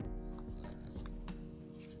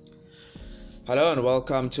Hello and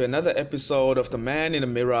welcome to another episode of the Man in the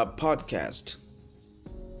Mirror podcast.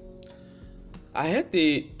 I had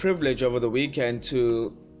the privilege over the weekend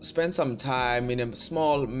to spend some time in a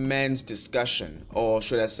small men's discussion, or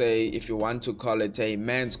should I say, if you want to call it a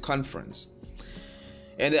men's conference.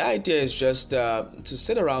 And the idea is just to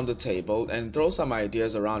sit around the table and throw some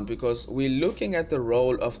ideas around because we're looking at the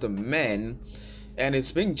role of the men and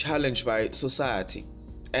it's being challenged by society.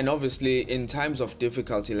 And obviously, in times of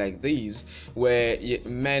difficulty like these, where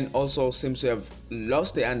men also seem to have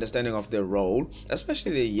lost the understanding of their role,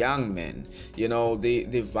 especially the young men,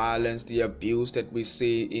 the violence, the abuse that we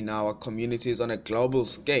see in our communities on a global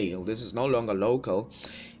scale, this is no longer local,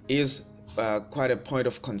 is quite a point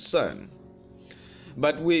of concern.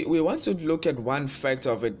 But we want to look at one factor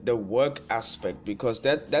of it, the work aspect, because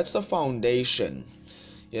that's the foundation.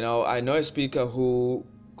 I know a speaker who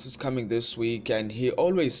is coming this week, and he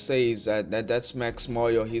always says that's Max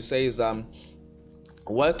Moyo. He says,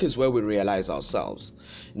 work is where we realize ourselves.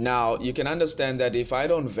 Now, you can understand that if I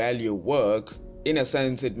don't value work, in a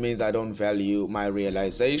sense, it means I don't value my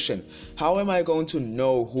realization. How am I going to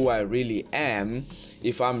know who I really am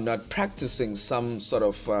if I'm not practicing some sort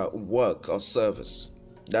of work or service?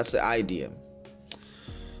 That's the idea.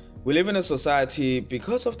 We live in a society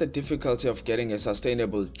because of the difficulty of getting a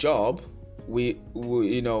sustainable job.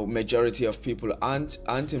 Majority of people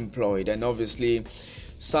aren't employed, and obviously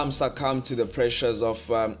some succumb to the pressures of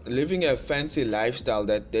living a fancy lifestyle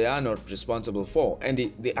that they are not responsible for, and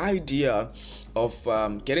the idea of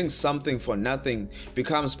getting something for nothing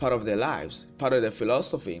becomes part of their lives, part of their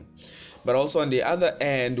philosophy. But also on the other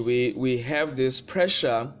end, we have this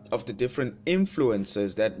pressure of the different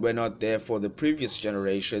influences that were not there for the previous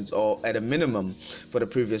generations, or at a minimum for the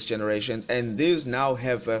previous generations, and these now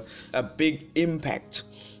have a big impact.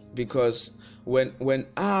 Because when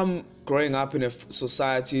I'm growing up in a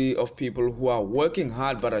society of people who are working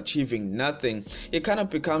hard but achieving nothing, it kind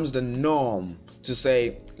of becomes the norm to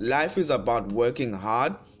say life is about working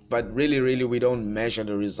hard, but really we don't measure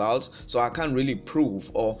the results, so I can't really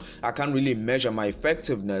prove, or I can't really measure my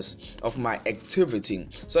effectiveness of my activity.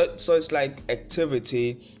 So it's like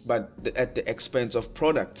activity but at the expense of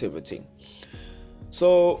productivity.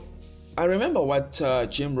 So I remember what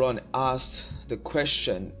Jim Rohn asked the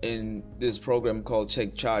question in this program called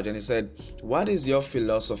Take Charge, and he said, what is your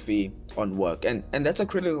philosophy on work? And that's a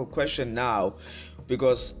critical question now,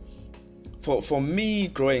 because for me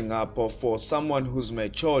growing up, or for someone who's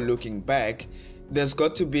mature looking back, there's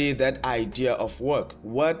got to be that idea of work.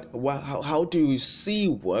 How do you see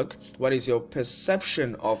work? What is your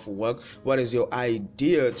perception of work? What is your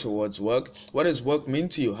idea towards work? What does work mean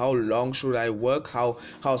to you? How long should I work? How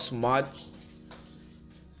smart?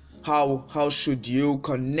 How should you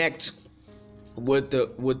connect with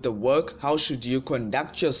the work? How should you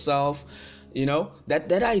conduct yourself?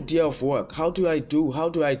 That idea of work. How do I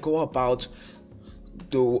go about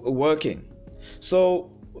working?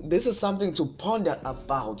 So this is something to ponder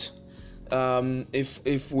about,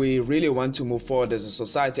 if we really want to move forward as a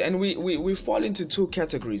society. And we fall into two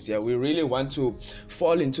categories here. We really want to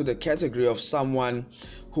fall into the category of someone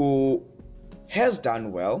who has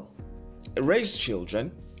done well, raised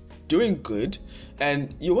children, doing good,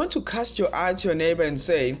 and you want to cast your eye to your neighbor and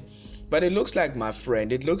say, but it looks like my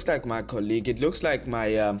friend, it looks like my colleague, it looks like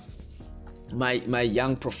my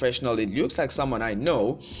young professional, it looks like someone I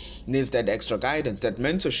know needs that extra guidance, that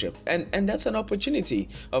mentorship, and that's an opportunity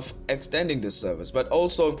of extending the service. But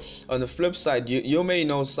also on the flip side, you may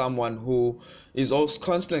know someone who is also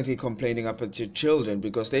constantly complaining about your children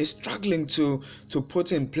because they're struggling to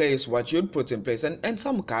put in place what you'd put in place, and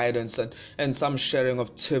some guidance and some sharing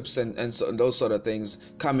of tips and those sort of things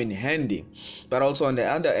come in handy. But also on the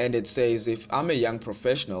other end, it says, if I'm a young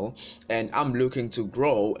professional and I'm looking to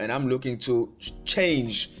grow and I'm looking to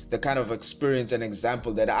change the kind of experience and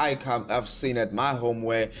example that I've seen at my home,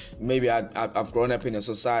 where maybe I've grown up in a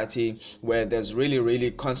society where there's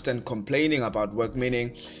really constant complaining about work,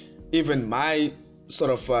 meaning even my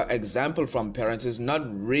sort of example from parents is not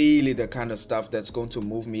really the kind of stuff that's going to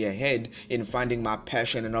move me ahead in finding my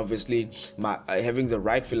passion, and obviously my having the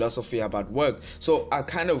right philosophy about work. So I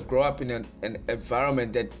kind of grow up in an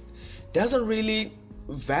environment that doesn't really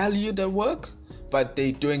value the work, but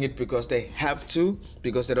they're doing it because they have to,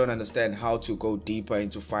 because they don't understand how to go deeper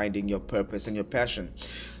into finding your purpose and your passion.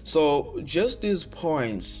 So just these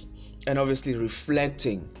points, and obviously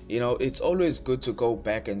reflecting, it's always good to go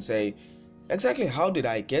back and say, exactly how did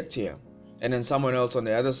I get here? And then someone else on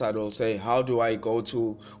the other side will say, how do I go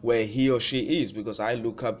to where he or she is? Because I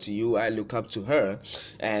look up to you, I look up to her,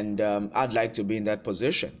 and I'd like to be in that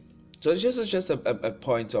position. So it's just a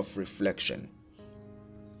point of reflection.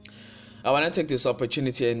 I want to take this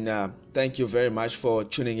opportunity and thank you very much for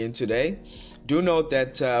tuning in today. Do note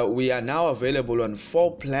that we are now available on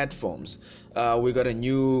 4 platforms. We got a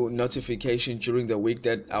new notification during the week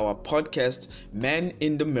that our podcast, Man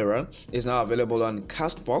in the Mirror, is now available on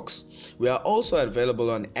Castbox. We are also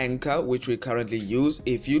available on Anchor, which we currently use.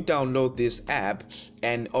 If you download this app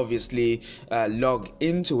and obviously log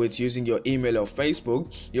into it using your email or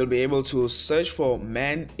Facebook, you'll be able to search for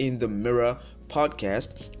Man in the Mirror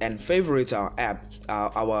podcast and favorite our app,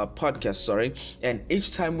 our podcast, sorry, and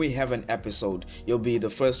each time we have an episode, you'll be the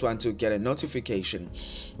first one to get a notification.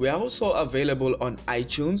 We are also available on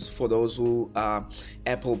iTunes for those who are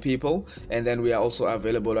Apple people, and then we are also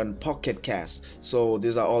available on Pocket Cast. So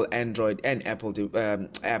these are all Android and Apple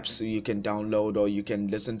apps you can download or you can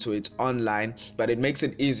listen to it online, but it makes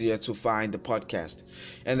it easier to find the podcast.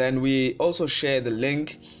 And then we also share the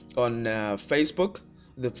link on Facebook.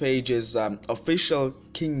 The page is Official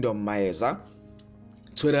Kingdom Maeza.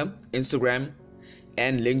 Twitter, Instagram,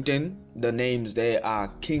 and LinkedIn. The names there are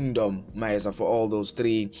Kingdom Maeza for all those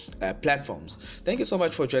 3 platforms. Thank you so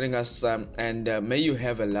much for joining us, and may you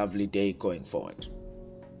have a lovely day going forward.